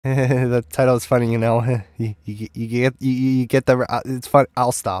The title is funny, you know. You get the. It's fun.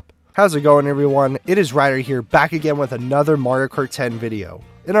 I'll stop. How's it going, everyone? It is Ryder here, back again with another Mario Kart 10 video.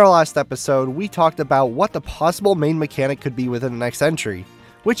 In our last episode, we talked about what the possible main mechanic could be within the next entry,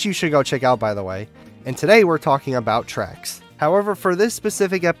 which you should go check out, by the way. And today we're talking about tracks. However, for this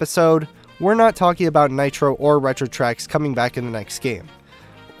specific episode, we're not talking about Nitro or Retro tracks coming back in the next game.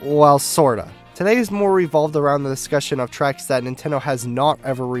 Well, sorta. Today is more revolved around the discussion of tracks that Nintendo has not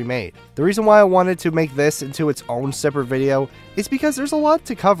ever remade. The reason why I wanted to make this into its own separate video is because there's a lot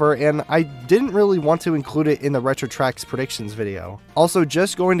to cover and I didn't really want to include it in the Retro Tracks predictions video. Also,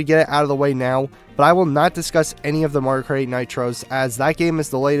 just going to get it out of the way now, but I will not discuss any of the Mario Kart 8 Nitros, as that game is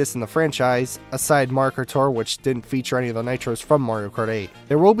the latest in the franchise, aside Mario Kart Tour, which didn't feature any of the Nitros from Mario Kart 8.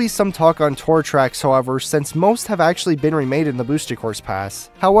 There will be some talk on Tour tracks, however, since most have actually been remade in the Booster Course Pass.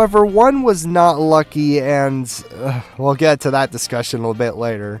 However, one was not lucky, and we'll get to that discussion a little bit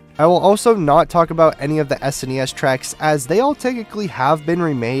later. I will also not talk about any of the SNES tracks, as they all technically have been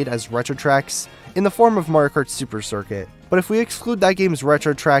remade as retro tracks in the form of Mario Kart Super Circuit. But if we exclude that game's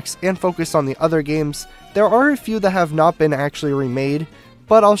retro tracks and focus on the other games, there are a few that have not been actually remade,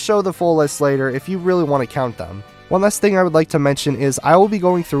 but I'll show the full list later if you really want to count them. One last thing I would like to mention is I will be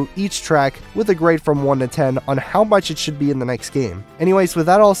going through each track with a grade from 1 to 10 on how much it should be in the next game. Anyways, with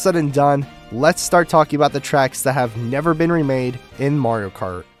that all said and done, let's start talking about the tracks that have never been remade in Mario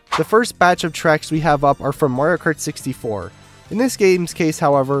Kart. The first batch of tracks we have up are from Mario Kart 64. In this game's case,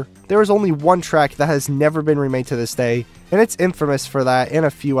 however, there is only one track that has never been remade to this day, and it's infamous for that and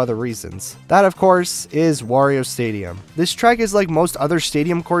a few other reasons. That, of course, is Wario Stadium. This track is like most other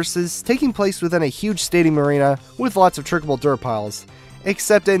stadium courses, taking place within a huge stadium arena with lots of trickable dirt piles,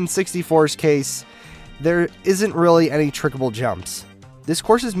 except in 64's case, there isn't really any trickable jumps. This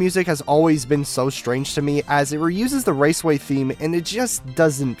course's music has always been so strange to me, as it reuses the Raceway theme and it just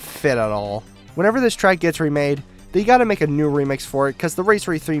doesn't fit at all. Whenever this track gets remade, they gotta make a new remix for it because the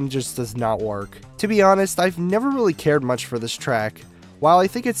Raceway theme just does not work. To be honest, I've never really cared much for this track. While I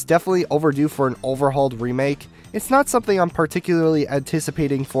think it's definitely overdue for an overhauled remake, it's not something I'm particularly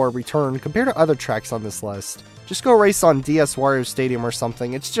anticipating for a return compared to other tracks on this list. Just go race on DS Wario Stadium or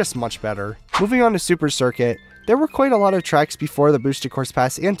something, it's just much better. Moving on to Super Circuit, there were quite a lot of tracks before the Booster Course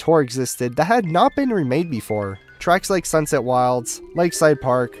Pass and Tour existed that had not been remade before. Tracks like Sunset Wilds, Lakeside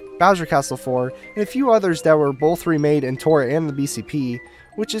Park, Bowser Castle 4, and a few others that were both remade in Tour and the BCP,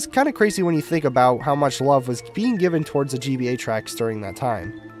 which is kinda crazy when you think about how much love was being given towards the GBA tracks during that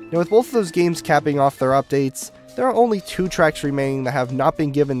time. Now, with both of those games capping off their updates, there are only 2 tracks remaining that have not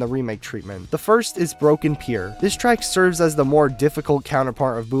been given the remake treatment. The first is Broken Pier. This track serves as the more difficult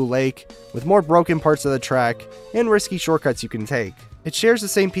counterpart of Boo Lake, with more broken parts of the track and risky shortcuts you can take. It shares the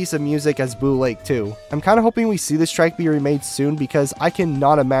same piece of music as Boo Lake too. I'm kinda hoping we see this track be remade soon because I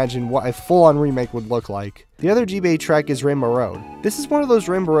cannot imagine what a full-on remake would look like. The other GBA track is Rainbow Road. This is one of those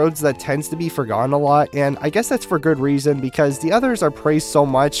Rainbow Roads that tends to be forgotten a lot, and I guess that's for good reason because the others are praised so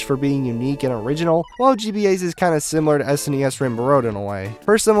much for being unique and original, while GBA's is kinda similar to SNES Rainbow Road in a way.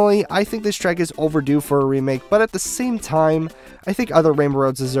 Personally, I think this track is overdue for a remake, but at the same time, I think other Rainbow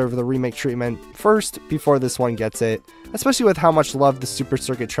Roads deserve the remake treatment first before this one gets it, especially with how much love the Super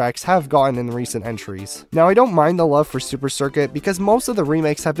Circuit tracks have gotten in recent entries. Now, I don't mind the love for Super Circuit because most of the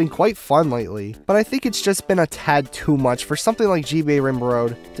remakes have been quite fun lately, but I think it's just been a tad too much for something like GBA Rainbow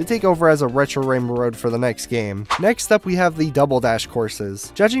Road to take over as a retro Rainbow Road for the next game. Next up, we have the Double Dash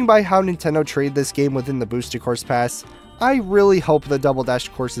courses. Judging by how Nintendo treated this game within the Booster Course Pass, I really hope the Double Dash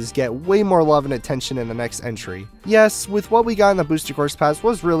courses get way more love and attention in the next entry. Yes, with what we got in the Booster Course Pass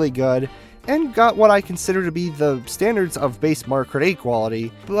was really good, and got what I consider to be the standards of base Mario Kart 8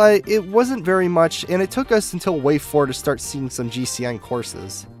 quality, but it wasn't very much, and it took us until Wave 4 to start seeing some GCN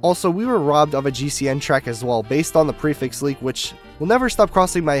courses. Also, we were robbed of a GCN track as well based on the prefix leak, which will never stop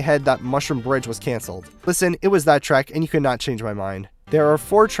crossing my head that Mushroom Bridge was cancelled. Listen, it was that track, and you could not change my mind. There are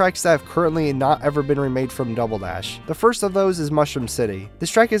 4 tracks that have currently not ever been remade from Double Dash. The first of those is Mushroom City.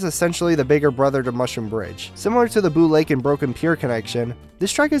 This track is essentially the bigger brother to Mushroom Bridge. Similar to the Boo Lake and Broken Pier connection,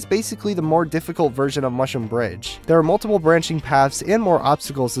 this track is basically the more difficult version of Mushroom Bridge. There are multiple branching paths and more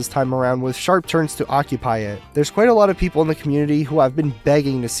obstacles this time around with sharp turns to occupy it. There's quite a lot of people in the community who have been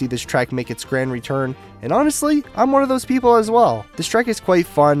begging to see this track make its grand return, and honestly, I'm one of those people as well. This track is quite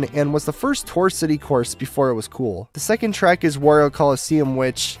fun and was the first Tour City course before it was cool. The second track is Wario Coliseum,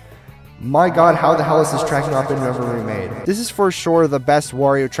 which, my god, how the hell has this track not been ever remade? This is for sure the best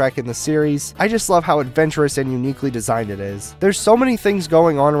Wario track in the series. I just love how adventurous and uniquely designed it is. There's so many things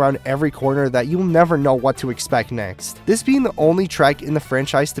going on around every corner that you'll never know what to expect next. This being the only track in the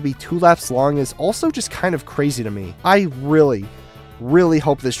franchise to be 2 laps long is also just kind of crazy to me. I really, really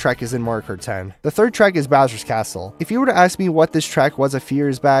hope this track is in Mario Kart 10. The third track is Bowser's Castle. If you were to ask me what this track was a few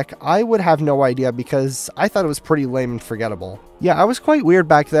years back, I would have no idea because I thought it was pretty lame and forgettable. Yeah, I was quite weird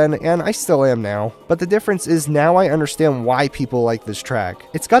back then, and I still am now. But the difference is now I understand why people like this track.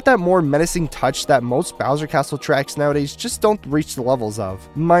 It's got that more menacing touch that most Bowser Castle tracks nowadays just don't reach the levels of,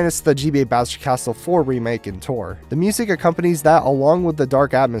 minus the GBA Bowser Castle 4 remake and tour. The music accompanies that along with the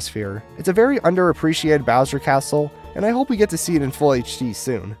dark atmosphere. It's a very underappreciated Bowser Castle, and I hope we get to see it in full HD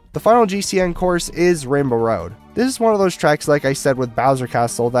soon. The final GCN course is Rainbow Road. This is one of those tracks, like I said with Bowser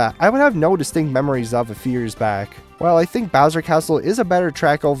Castle, that I would have no distinct memories of a few years back. While I think Bowser Castle is a better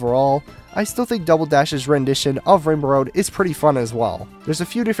track overall, I still think Double Dash's rendition of Rainbow Road is pretty fun as well. There's a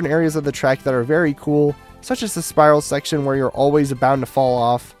few different areas of the track that are very cool, such as the spiral section where you're always bound to fall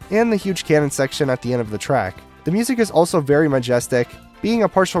off, and the huge cannon section at the end of the track. The music is also very majestic, being a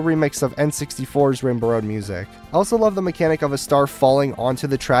partial remix of N64's Rainbow Road music. I also love the mechanic of a star falling onto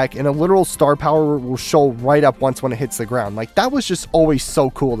the track and a literal star power will show right up once when it hits the ground. Like, that was just always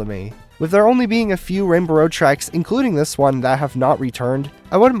so cool to me. With there only being a few Rainbow Road tracks, including this one, that have not returned,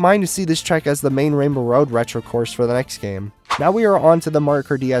 I wouldn't mind to see this track as the main Rainbow Road retro course for the next game. Now we are on to the Mario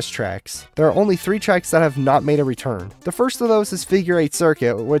Kart DS tracks. There are only 3 tracks that have not made a return. The first of those is Figure 8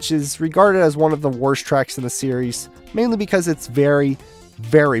 Circuit, which is regarded as one of the worst tracks in the series, mainly because it's very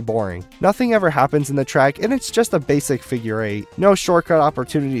boring. Nothing ever happens in the track, and it's just a basic figure 8. No shortcut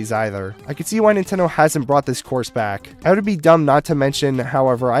opportunities either. I can see why Nintendo hasn't brought this course back. I would be dumb not to mention,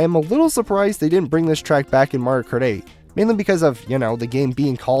 however, I am a little surprised they didn't bring this track back in Mario Kart 8. Mainly because of, the game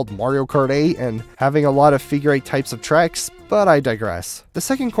being called Mario Kart 8 and having a lot of figure 8 types of tracks, but I digress. The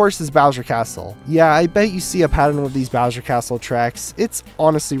second course is Bowser Castle. Yeah, I bet you see a pattern with these Bowser Castle tracks. It's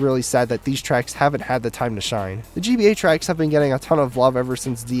honestly really sad that these tracks haven't had the time to shine. The GBA tracks have been getting a ton of love ever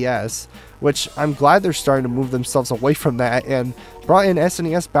since DS, which I'm glad they're starting to move themselves away from that and brought in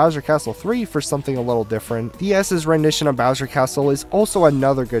SNES Bowser Castle 3 for something a little different. DS's rendition of Bowser Castle is also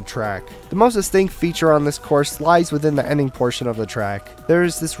another good track. The most distinct feature on this course lies within the ending portion of the track. There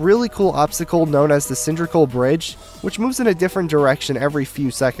is this really cool obstacle known as the Cylindrical Bridge, which moves in a different direction every few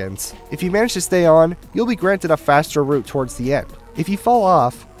seconds. If you manage to stay on, you'll be granted a faster route towards the end. If you fall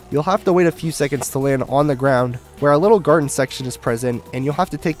off, you'll have to wait a few seconds to land on the ground, where a little garden section is present, and you'll have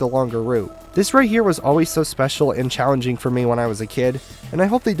to take the longer route. This right here was always so special and challenging for me when I was a kid, and I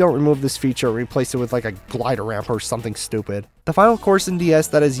hope they don't remove this feature and replace it with like a glider ramp or something stupid. The final course in DS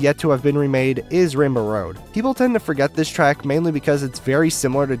that is yet to have been remade is Rainbow Road. People tend to forget this track mainly because it's very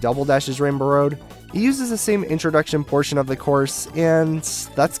similar to Double Dash's Rainbow Road. It uses the same introduction portion of the course, and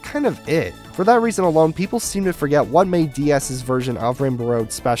that's kind of it. For that reason alone, people seem to forget what made DS's version of Rainbow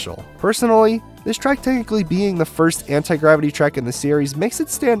Road special. Personally, this track technically being the first anti-gravity track in the series makes it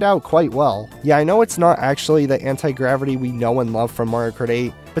stand out quite well. Yeah, I know it's not actually the anti-gravity we know and love from Mario Kart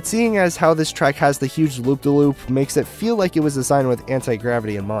 8, but seeing as how this track has the huge loop-de-loop makes it feel like it was designed with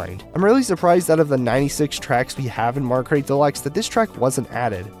anti-gravity in mind. I'm really surprised out of the 96 tracks we have in Mario Kart Deluxe that this track wasn't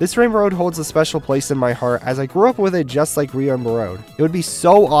added. This Rainbow Road holds a special place in my heart as I grew up with it just like Rainbow Road. It would be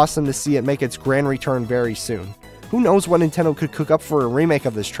so awesome to see it make its grand return very soon. Who knows what Nintendo could cook up for a remake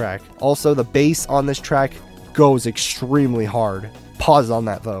of this track. Also, the bass on this track goes extremely hard. Pause on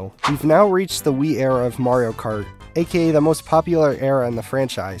that though. We've now reached the Wii era of Mario Kart, aka the most popular era in the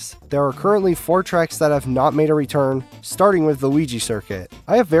franchise. There are currently 4 tracks that have not made a return, starting with the Luigi Circuit.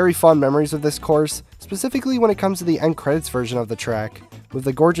 I have very fond memories of this course, specifically when it comes to the end credits version of the track, with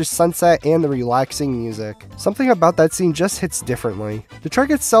the gorgeous sunset and the relaxing music. Something about that scene just hits differently. The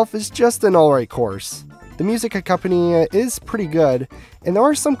track itself is just an alright course. The music accompanying it is pretty good, and there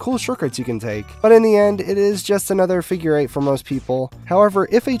are some cool shortcuts you can take, but in the end, it is just another figure 8 for most people. However,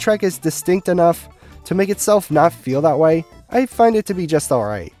 if a track is distinct enough to make itself not feel that way, I find it to be just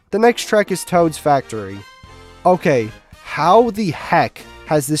alright. The next track is Toad's Factory. Okay, how the heck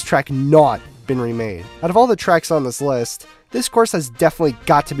has this track not been remade? Out of all the tracks on this list, this course has definitely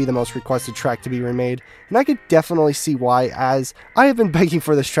got to be the most requested track to be remade, and I could definitely see why, as I have been begging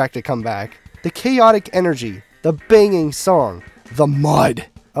for this track to come back. The chaotic energy, the banging song, the mud.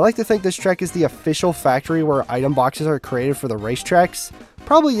 I like to think this track is the official factory where item boxes are created for the racetracks.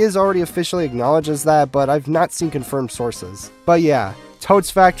 Probably is already officially acknowledged as that, but I've not seen confirmed sources. But yeah, Toad's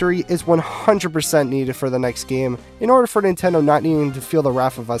Factory is 100% needed for the next game in order for Nintendo not needing to feel the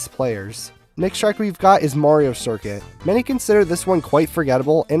wrath of us players. Next track we've got is Mario Circuit. Many consider this one quite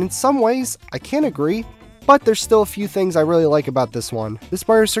forgettable, and in some ways, I can't agree. but there's still a few things I really like about this one. This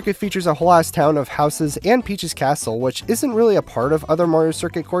Mario Circuit features a whole ass town of houses and Peach's Castle, which isn't really a part of other Mario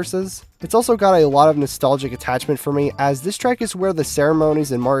Circuit courses. It's also got a lot of nostalgic attachment for me, as this track is where the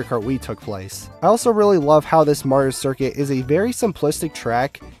ceremonies in Mario Kart Wii took place. I also really love how this Mario Circuit is a very simplistic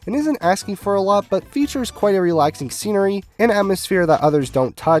track and isn't asking for a lot, but features quite a relaxing scenery and atmosphere that others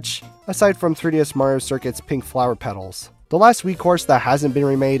don't touch, aside from 3DS Mario Circuit's pink flower petals. The last Wii course that hasn't been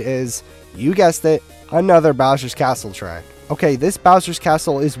remade is, you guessed it, another Bowser's Castle track. Okay, this Bowser's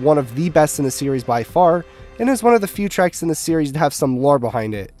Castle is one of the best in the series by far, and is one of the few tracks in the series to have some lore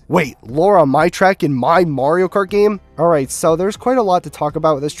behind it. Wait, lore on my track in my Mario Kart game? Alright, so there's quite a lot to talk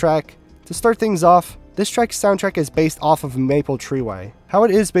about with this track. To start things off, this track's soundtrack is based off of Maple Treeway. How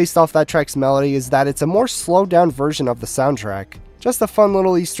it is based off that track's melody is that it's a more slowed down version of the soundtrack. Just a fun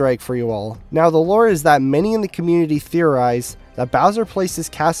little Easter egg for you all. Now the lore is that many in the community theorize that Bowser placed his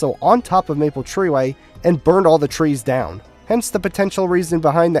castle on top of Maple Treeway and burned all the trees down. Hence the potential reason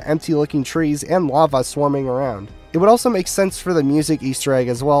behind the empty looking trees and lava swarming around. It would also make sense for the music Easter egg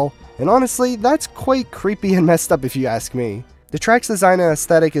as well, and honestly, that's quite creepy and messed up if you ask me. The track's design and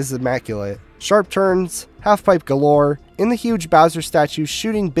aesthetic is immaculate. Sharp turns, half-pipe galore, and the huge Bowser statue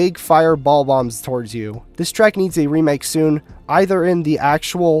shooting big fire ball bombs towards you. This track needs a remake soon, either in the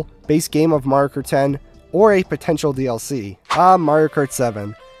actual base game of Mario Kart 10 or a potential DLC. Mario Kart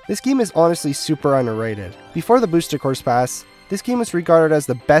 7. This game is honestly super underrated. Before the Booster Course Pass, this game is regarded as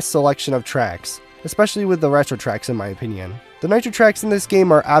the best selection of tracks, especially with the retro tracks in my opinion. The nitro tracks in this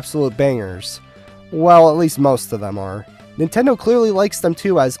game are absolute bangers. Well, at least most of them are. Nintendo clearly likes them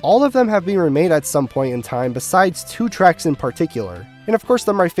too, as all of them have been remade at some point in time besides 2 tracks in particular. And of course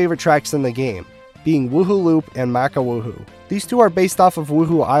they're my favorite tracks in the game, being Woohoo Loop and Maka Woohoo. These 2 are based off of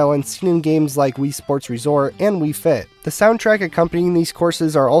Woohoo Island seen in games like Wii Sports Resort and Wii Fit. The soundtrack accompanying these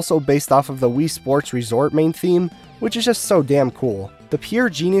courses are also based off of the Wii Sports Resort main theme, which is just so damn cool. The pure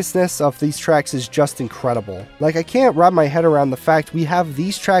geniusness of these tracks is just incredible. Like, I can't wrap my head around the fact we have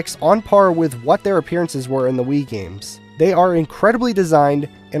these tracks on par with what their appearances were in the Wii games. They are incredibly designed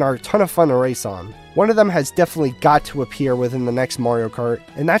and are a ton of fun to race on. One of them has definitely got to appear within the next Mario Kart,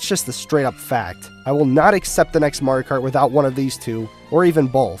 and that's just a straight up fact. I will not accept the next Mario Kart without one of these 2, or even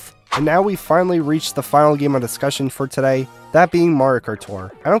both. And now we finally reached the final game of discussion for today, that being Mario Kart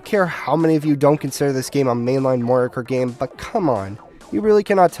Tour. I don't care how many of you don't consider this game a mainline Mario Kart game, but come on, you really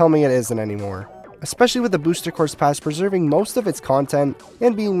cannot tell me it isn't anymore. Especially with the Booster Course Pass preserving most of its content,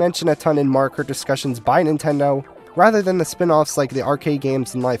 and being mentioned a ton in Mario Kart discussions by Nintendo, rather than the spin-offs like the arcade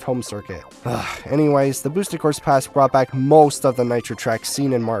games and Live Home Circuit. Anyways, the Booster Course Pass brought back most of the nitro tracks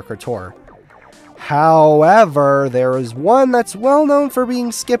seen in Mario Kart Tour. However, there is one that's well known for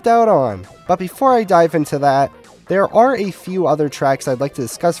being skipped out on. But before I dive into that, there are a few other tracks I'd like to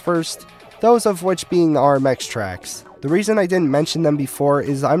discuss first, those of which being the RMX tracks. The reason I didn't mention them before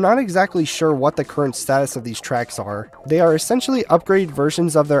is I'm not exactly sure what the current status of these tracks are. They are essentially upgraded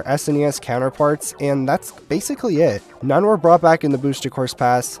versions of their SNES counterparts, and that's basically it. None were brought back in the Booster Course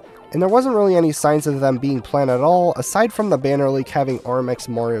Pass, and there wasn't really any signs of them being planned at all, aside from the banner leak having RMX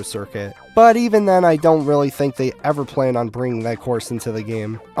Mario Circuit. But even then, I don't really think they ever plan on bringing that course into the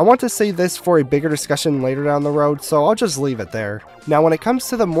game. I want to save this for a bigger discussion later down the road, so I'll just leave it there. Now, when it comes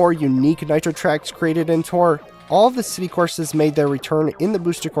to the more unique nitro tracks created in Tour, all of the city courses made their return in the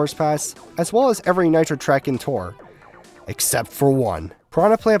Booster Course Pass, as well as every nitro track in Tour. Except for one.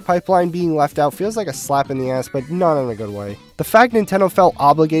 Piranha Plant Pipeline being left out feels like a slap in the ass, but not in a good way. The fact Nintendo felt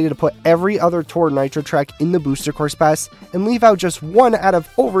obligated to put every other Tour nitro track in the Booster Course Pass and leave out just one out of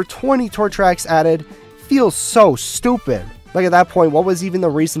over 20 Tour tracks added feels so stupid. Like, at that point, what was even the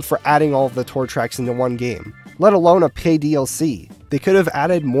reason for adding all of the Tour tracks into one game, let alone a paid DLC? They could have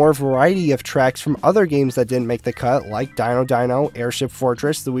added more variety of tracks from other games that didn't make the cut, like Dino Dino, Airship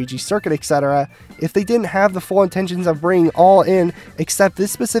Fortress, Luigi Circuit, etc., if they didn't have the full intentions of bringing all in, except this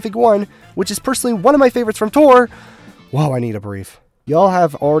specific one, which is personally one of my favorites from Tour. Whoa, I need a brief. Y'all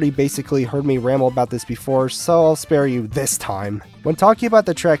have already basically heard me ramble about this before, so I'll spare you this time. When talking about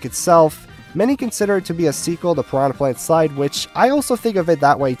the track itself, many consider it to be a sequel to Piranha Plant Slide, which I also think of it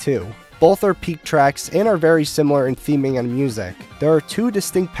that way too. Both are peak tracks and are very similar in theming and music. There are 2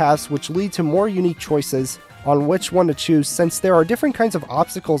 distinct paths which lead to more unique choices on which one to choose, since there are different kinds of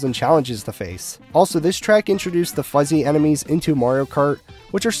obstacles and challenges to face. Also, this track introduced the fuzzy enemies into Mario Kart,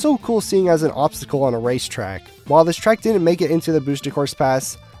 which are so cool seeing as an obstacle on a racetrack. While this track didn't make it into the Booster Course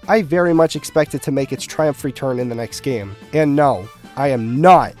Pass, I very much expect it to make its triumph return in the next game. And no, I am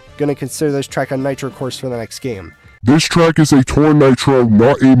not going to consider this track a nitro course for the next game. This track is a Tour Nitro,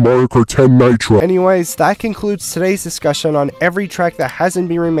 not a Mario Kart 10 Nitro. Anyways, that concludes today's discussion on every track that hasn't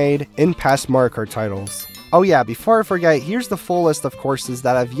been remade in past Mario Kart titles. Oh yeah, before I forget, here's the full list of courses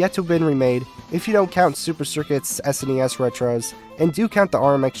that have yet to have been remade if you don't count Super Circuits, SNES Retros, and do count the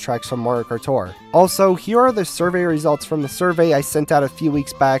RMX tracks from Mario Kart Tour. Also, here are the survey results from the survey I sent out a few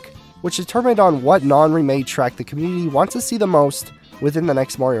weeks back, which determined on what non-remade track the community wants to see the most within the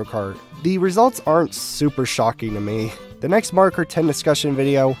next Mario Kart. The results aren't super shocking to me. The next Mario Kart 10 discussion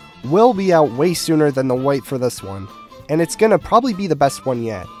video will be out way sooner than the wait for this one, and it's gonna probably be the best one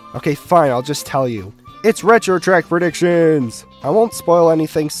yet. Okay, fine, I'll just tell you. It's Retro Track Predictions! I won't spoil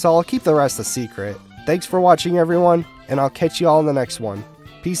anything, so I'll keep the rest a secret. Thanks for watching, everyone, and I'll catch you all in the next one.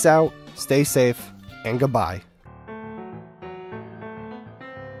 Peace out, stay safe, and goodbye.